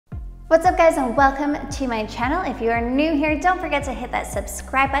What's up guys, and welcome to my channel. If you are new here, don't forget to hit that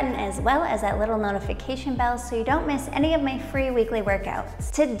subscribe button as well as that little notification bell so you don't miss any of my free weekly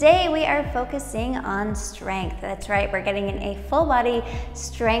workouts. Today we are focusing on strength. That's right, we're getting in a full body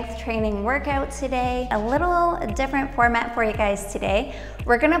strength training workout today. A little different format for you guys today.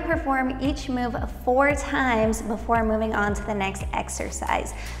 We're gonna perform each move 4 times before moving on to the next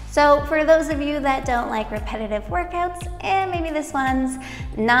exercise. So for those of you that don't like repetitive workouts, and maybe this one's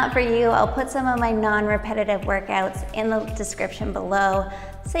not for you, I'll put some of my non-repetitive workouts in the description below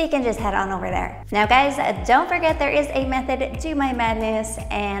so you can just head on over there. Now guys, don't forget there is a method to my madness,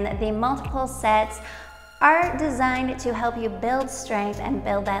 and the multiple sets are designed to help you build strength and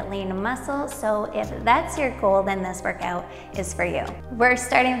build that lean muscle. So if that's your goal, then this workout is for you. We're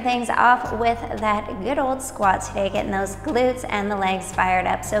starting things off with that good old squat today, getting those glutes and the legs fired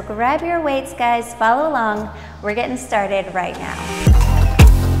up. So grab your weights, guys, follow along. We're getting started right now.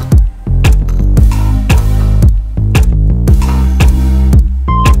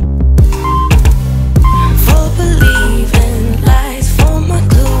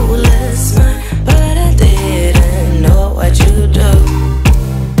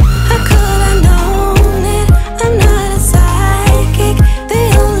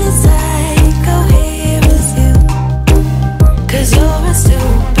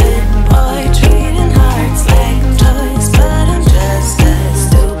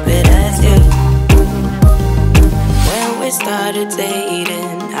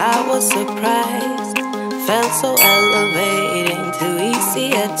 Felt so elevating, too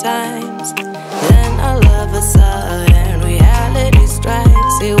easy at times. Then all of a sudden reality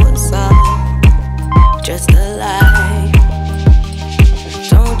strikes. It was all just a lie.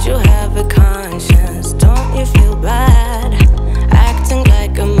 Don't you have a conscience? Don't you feel bad? Acting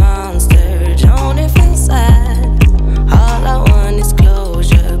like a monster, don't you feel sad? All I want is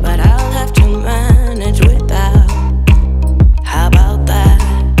closure, but I'll have to manage without. How about that?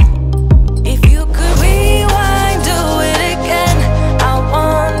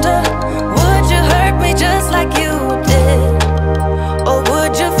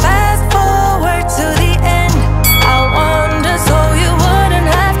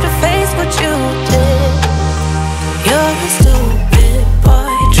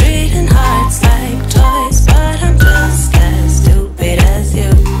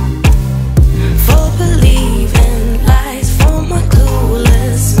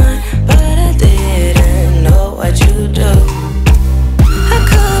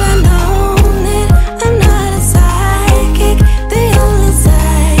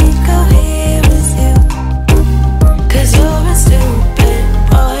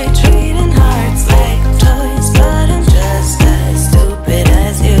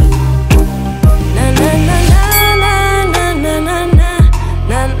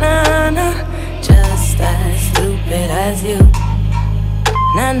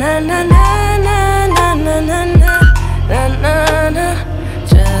 Na na na na na na na na na na na,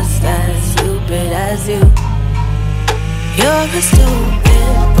 just as stupid as you. You're a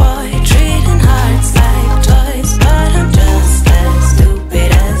stupid boy, treating hearts like toys, but I'm just as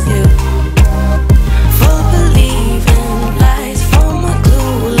stupid as you. Full believing lies from my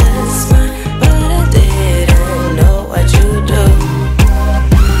clueless mind, but I didn't know what you do.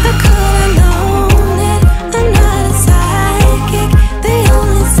 I could've known it, I'm not a psychic. The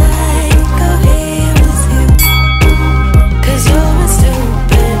only psycho here is you. 'Cause you're a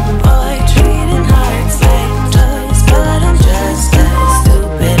stupid boy, treating hearts like toys, but I'm just as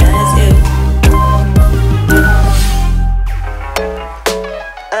stupid as you.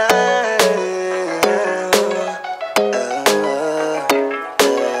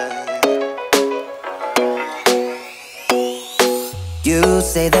 You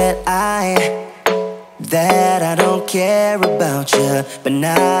say that I don't care about you, but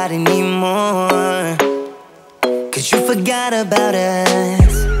not anymore. 'Cause you forgot about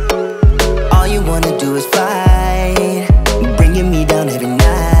us. All you wanna do is fight, bringing me down every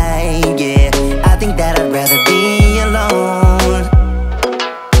night, yeah. I think that I'd rather be alone.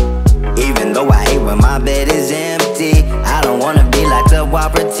 Even though I hate when my bed is empty, I don't wanna be locked up while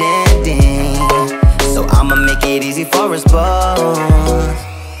pretending. So I'ma make it easy for us both.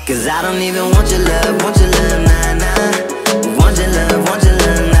 'Cause I don't even want your love, nah, nah. Want your love, nah,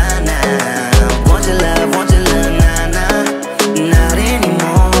 nah. Want your love, nah, nah. Not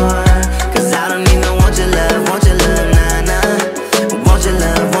anymore. 'Cause I don't even want your love, nah, nah. Want your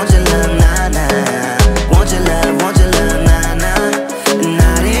love, nah, nah. Want your love, nah, nah.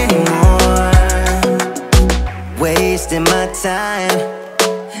 Not anymore. Wasting my time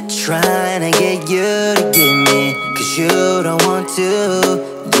trying to get you to give me, 'cause you don't want to,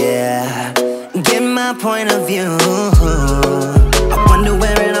 yeah. point of view. I wonder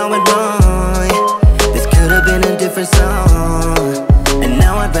where it all went wrong. This could have been a different song, and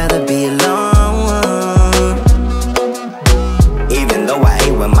now I'd rather be alone. Even though I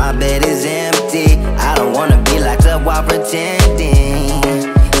hate when my bed is empty, I don't wanna be locked up while pretending.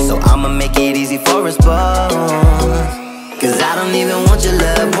 So I'ma make it easy for us both. Cause I don't even want your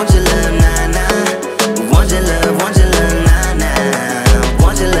love, nah, nah. Want your love, nah, nah.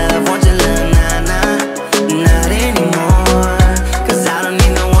 Want your love, nah, nah. Not anymore. Cause I don't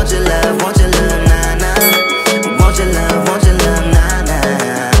even want your love, nah, nah. Want your love, nah, nah.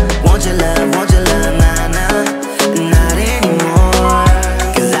 Want your love, nah, nah. Not anymore.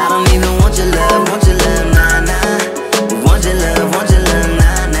 Cause I don't even want your love, nah, nah. Want your love,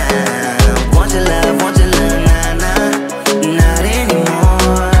 nah, nah. Want your love, nah, nah. Not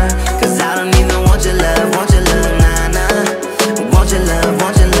anymore. Cause I don't even want your love, nah, nah. Want your love,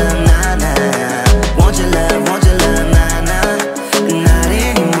 nah, nah. Want your love, nah, nah. Not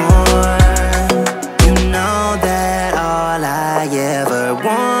anymore. You know that all I ever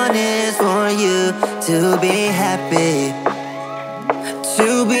want is for you to be happy.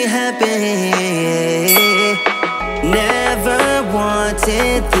 To be happy. Never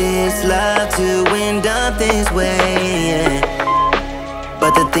wanted this love to end up this way,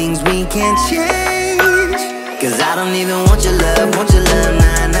 but the things we can't change. Cause I don't even want your love, nah,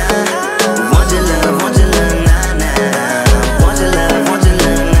 nah. Want your love, nah, nah. Want your love,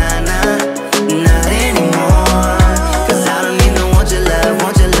 nah, nah. Not anymore. Cause I don't even want your love,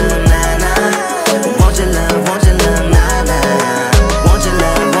 nah, nah. Want your love, nah, nah. Want your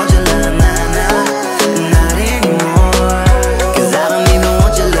love, nah, nah. Not anymore. Cause I don't even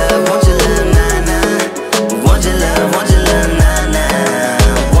want your love, nah, nah. Want your love, nah, nah.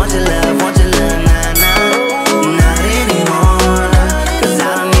 Want your love, nah, nah. Not anymore. Cause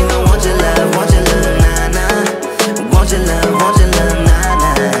I don't even want your love, nah, nah. Want your love, nah,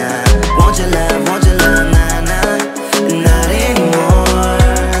 nah. Want your love, nah, nah. Not anymore.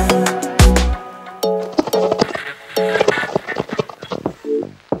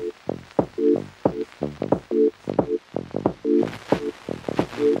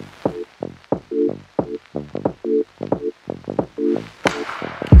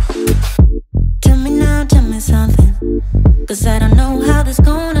 Tell me now, tell me something, cause I don't know how this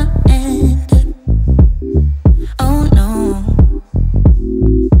gonna end. Oh no.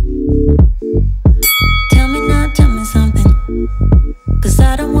 Tell me now, tell me something, cause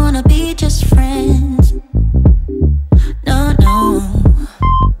I don't wanna be just friends. No, no.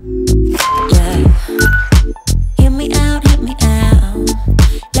 Yeah. Hear me out,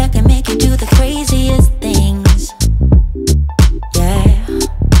 like I make you do the craziest things. Yeah.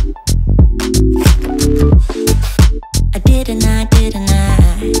 I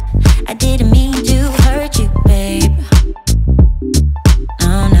didn't.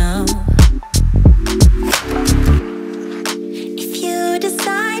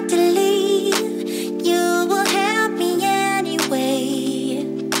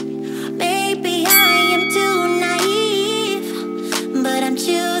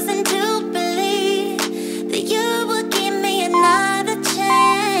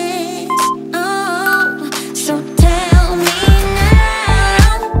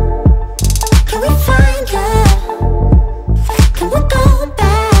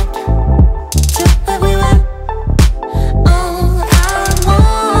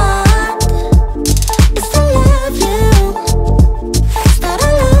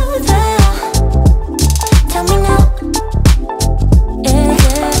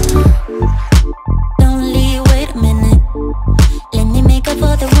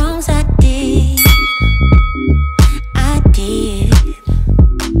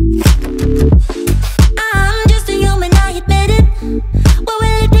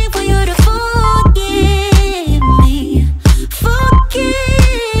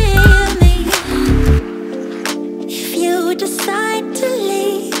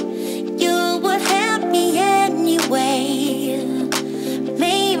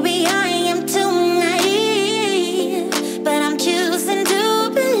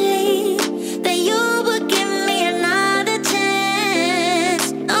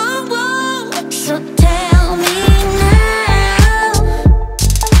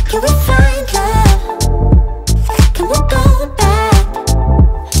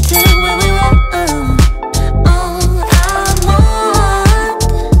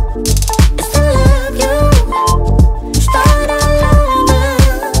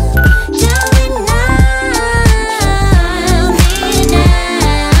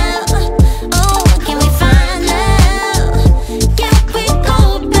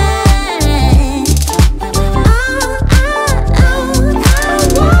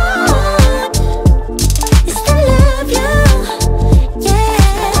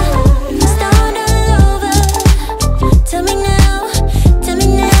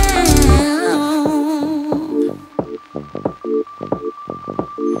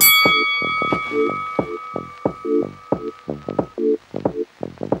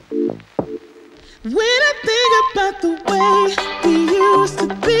 to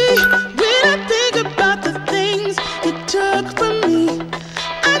be. When I think about the things you took from me,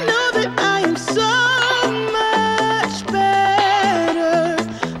 I know that I am so much better,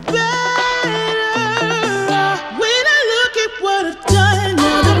 better. When I look at what I've done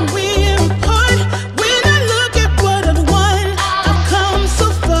now that we're apart, when I look at what I've won, I've come so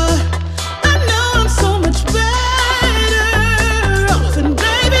far. I know I'm so much better off, and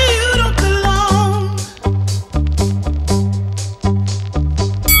baby, you don't belong.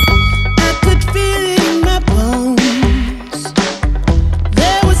 I could feel it in my bones.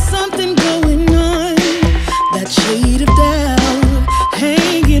 There was something going on, that shade of doubt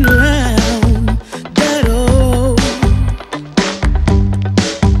hanging around that old.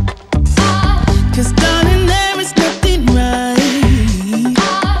 'Cause darling, there is nothing right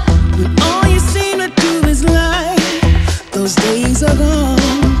when all you seem to do is lie. Those days are gone.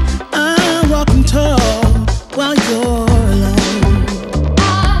 I'm walking tall while you're alone.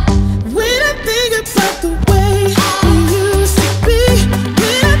 When I think about the way we used to be,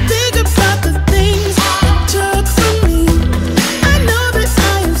 when I think about the things you took from me, I know that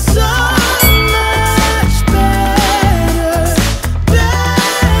I am so much better,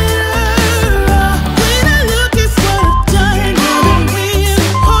 better. When I look at what I've done now that we're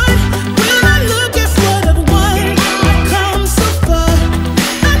apart, when I look at what I've won, I've come so far.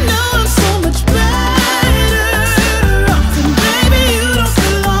 I know I'm so much better off, and baby, you don't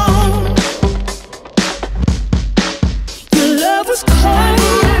belong. Your love was cold,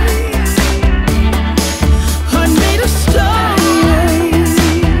 heart made of stone,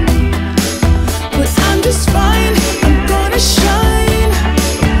 but I'm just fine. I'm gonna shine.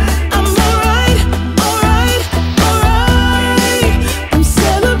 I'm alright, alright, alright. I'm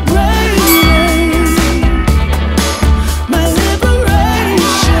celebrating my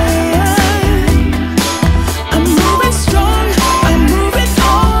liberation. I'm moving strong, I'm moving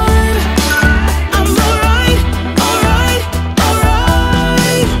on. I'm alright, alright,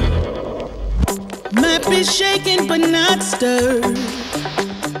 alright. Might be shaken but not stirred,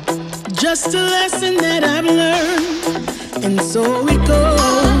 just a lesson that I've learned. And so it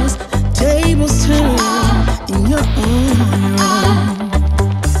goes, tables turn in your own.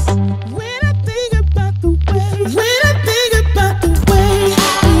 When I think about the way, when I think about the way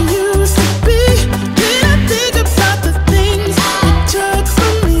we used to be, when I think about the things you took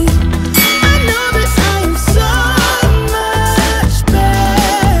from me, I know that I am so much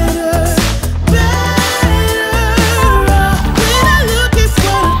better, better. When I look at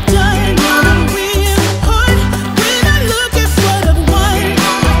what I've done now that we're apart, when I look at what I've won,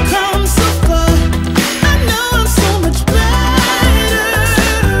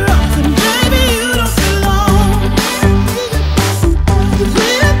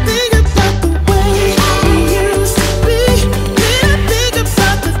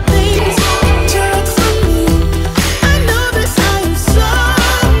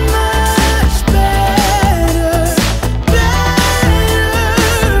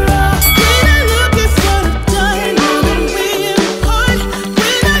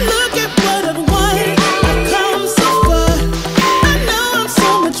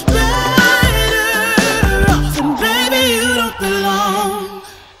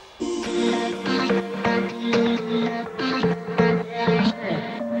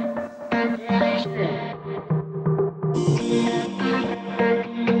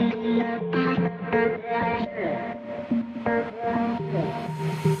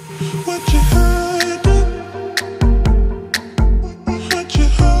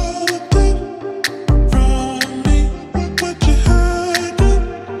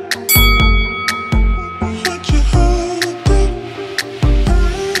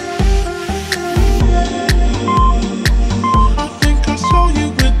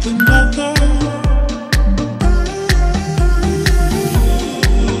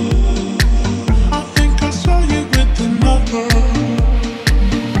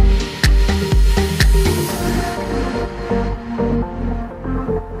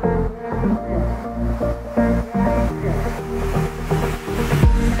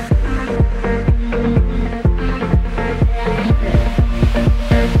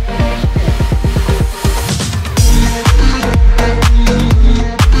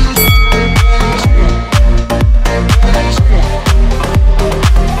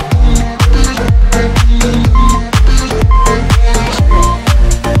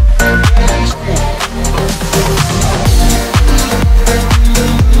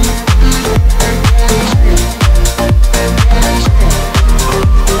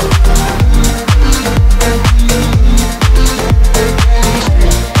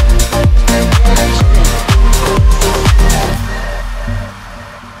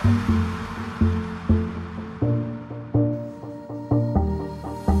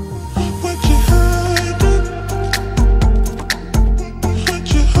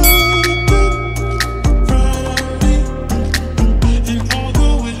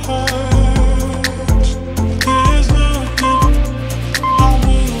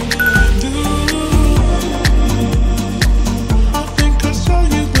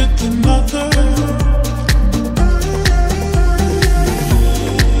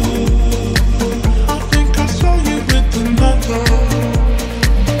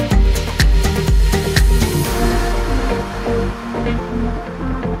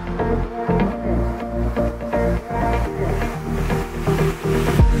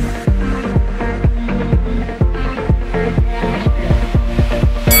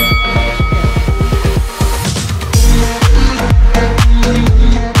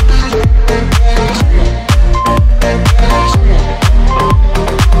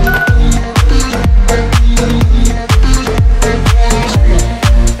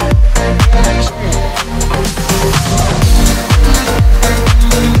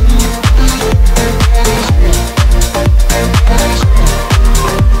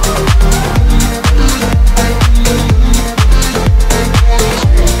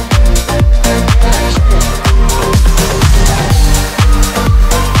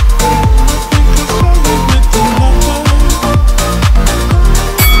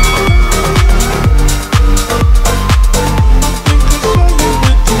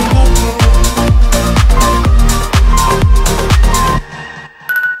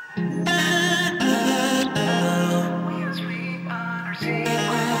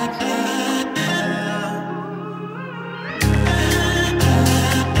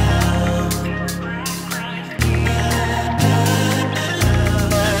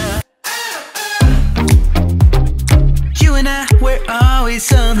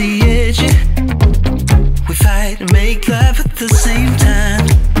 always on the edge. We fight and make love at the same time.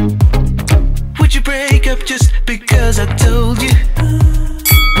 Would you break up just because I told you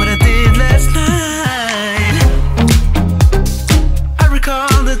what I did last night? I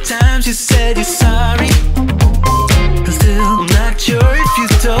recall the times you said you're sorry. I'm still not sure if you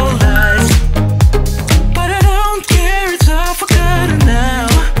told lies, but I don't care, it's all forgotten now.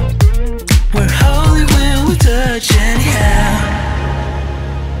 We're holy when we touch anyhow.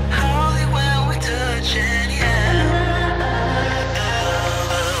 Holy when we touch anyhow.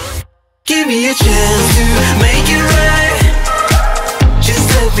 Give me a chance to make it right. Just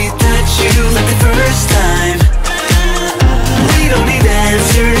let me touch you like the first time. We don't need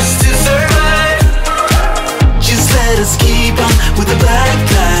answers to survive. Just let us keep on with the black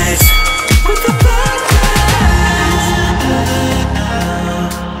lights. With the black lights.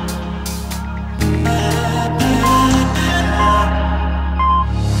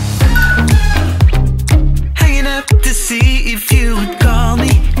 Hanging up to see if you would call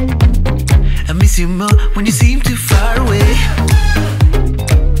me. I miss you more when you seem too far away.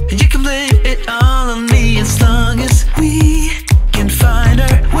 And you can blame it all on me as long as we can find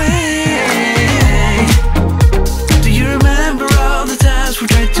our way. Do you remember all the times we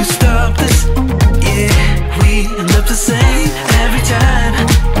tried to stop this? Yeah, we end up the same every time.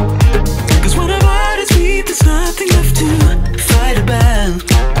 Cause when our bodies beat, there's nothing left to fight about.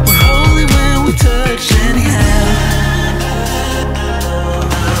 We're holy when we touch anyhow.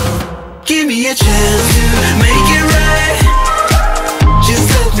 Give me a chance to make it right.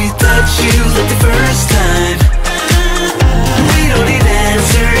 Just let me touch you like the first time. We don't need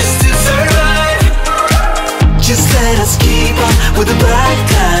answers to survive. Just let us keep on with the black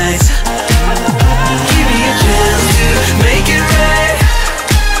lights. Give me a chance to make it right.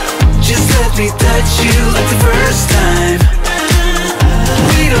 Just let me touch you like the first time.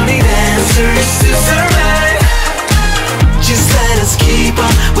 We don't need answers to survive. Just let us keep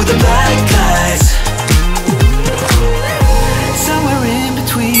on with the black lights. Somewhere in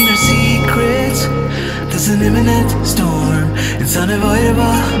between our secrets, there's an imminent storm. It's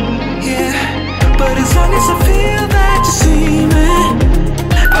unavoidable, yeah. But as long as I feel that you see me,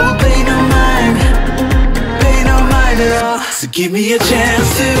 I will pay no mind at all. So give me a chance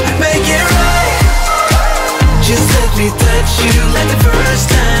to make it right. Just let me touch you like the first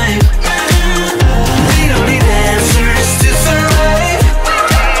time. We don't need answers to survive.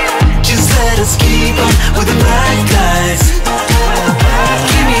 Just let us keep on with the black lights.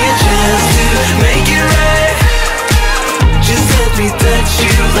 Give me a chance to make it right. Just let me touch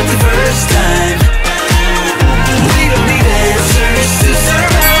you like the first time. We don't need answers to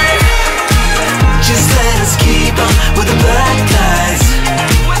survive. Just let us keep on with the black lights.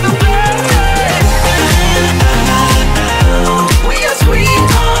 We are sweet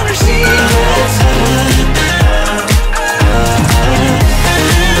on.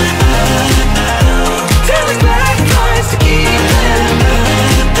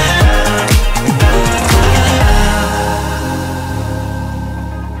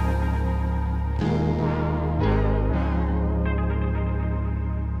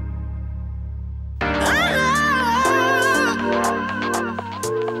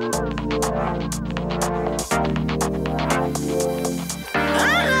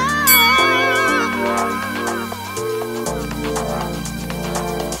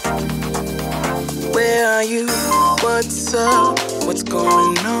 what's up, what's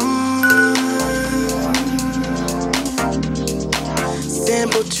going on?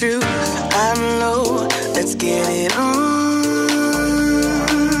 Simple truth, I'm low, let's get it on.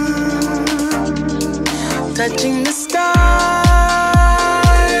 Touching the stars,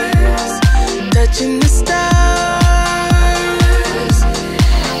 touching the stars.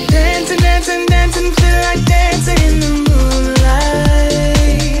 Dancing, dancing, dancing, feel like dancing in the moonlight.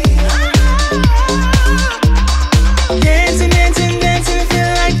 Dancing, dancing, dancing, feel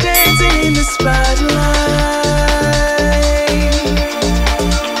like dancing in the spotlight.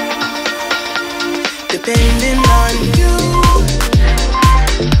 Depending on you,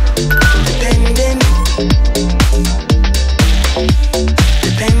 depending,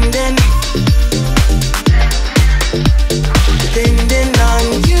 depending, depending on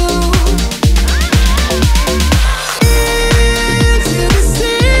you. Into the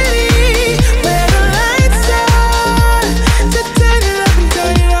city where the lights are, to turn it up and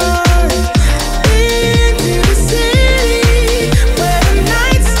turn it on. Into the city where the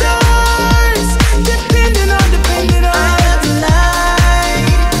night starts, depending on, depending on. I love the light,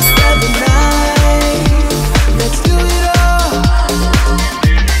 love the night. Let's do it all.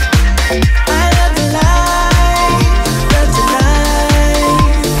 I love the light, love tonight.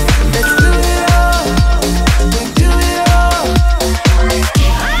 Let's do it all. We do it all.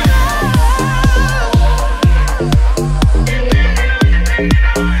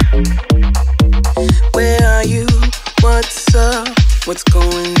 Where are you? What's up? What's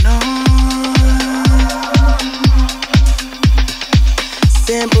going on?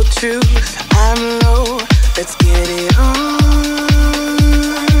 Simple truth, I'm low. Let's get it on.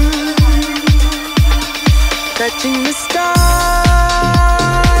 Touching the stars,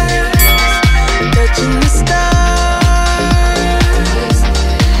 touching the stars.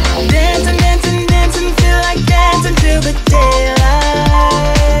 Dancing, dancing, dancing, feel like dancing till the daylight.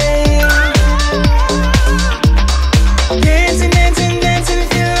 Dancing, dancing, dancing,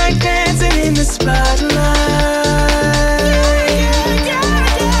 feel like dancing in the spotlight.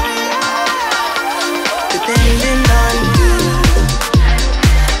 Depending on you,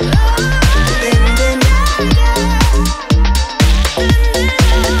 depending,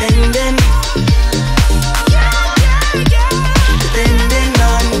 depending, depending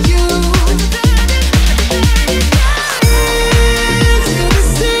on you. Into the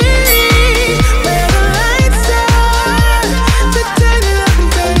city where the lights are, to turn it up and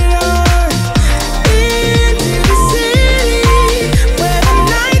turn it on. Into the city where the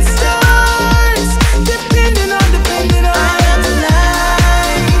night starts, depending on, depending on. I love the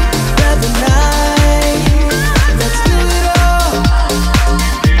light, love the night. Let's do it all.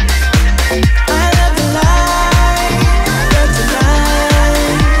 I love the light, love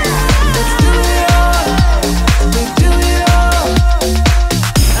tonight. Let's do it all. We do it all.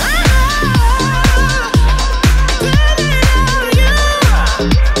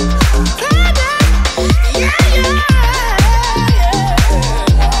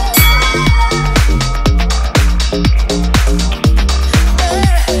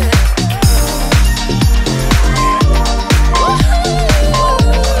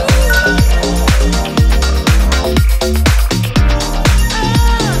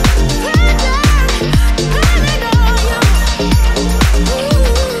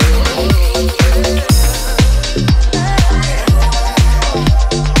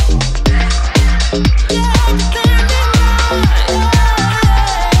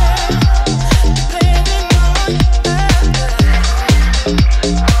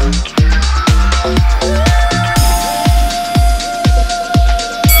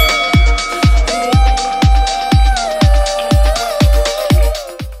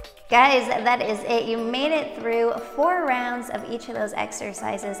 Guys, that is it. You made it through 4 rounds of each of those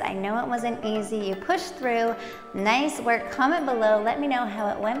exercises. I know it wasn't easy. You pushed through. Nice work. Comment below. Let me know how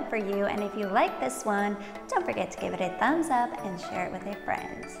it went for you. And if you like this one, don't forget to give it a thumbs up and share it with your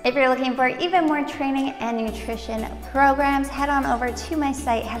friends. If you're looking for even more training and nutrition programs, head on over to my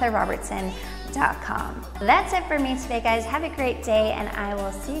site, heatherrobertson.com. That's it for me today, guys. Have a great day, and I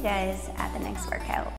will see you guys at the next workout.